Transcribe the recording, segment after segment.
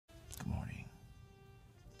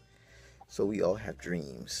So we all have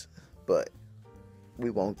dreams, but we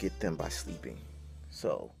won't get them by sleeping.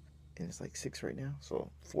 So, and it's like 6 right now, so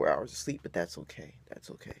 4 hours of sleep, but that's okay. That's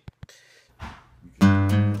okay.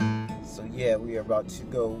 So yeah, we are about to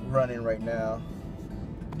go running right now.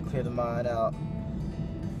 Clear the mind out.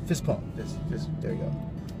 Fist pump. Fist. There you go.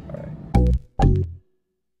 All right.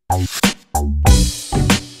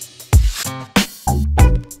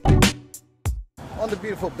 On the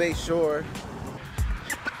beautiful Bay Shore.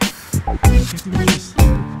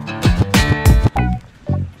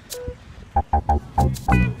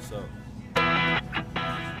 So.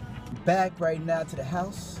 Back right now to the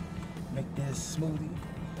house. Make this smoothie.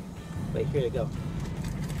 Wait, here you go.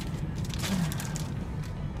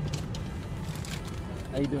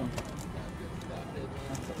 How you doing?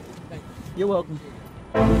 You're welcome.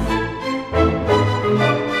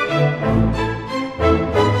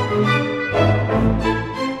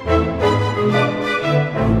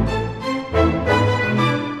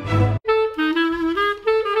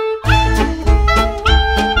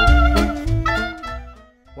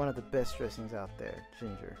 One of the best dressings out there,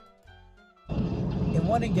 ginger. In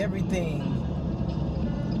wanting everything,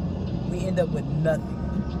 we end up with nothing.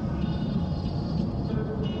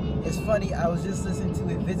 It's funny, I was just listening to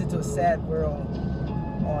A Visit to a Sad World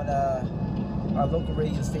on our local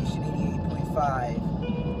radio station, 88.5.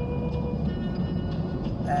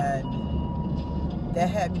 And that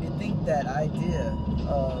had me to think that idea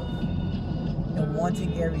of in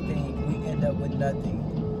wanting everything, we end up with nothing.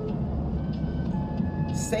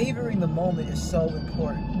 Savoring the moment is so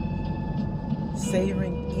important.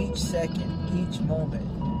 Savoring each second, each moment.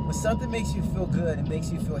 When something makes you feel good and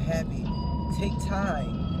makes you feel happy, take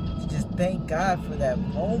time to just thank God for that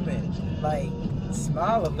moment. Like,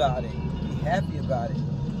 smile about it. Be happy about it.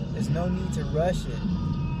 There's no need to rush it.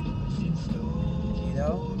 You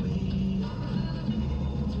know?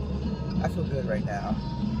 I feel good right now.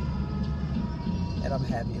 And I'm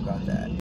happy about that.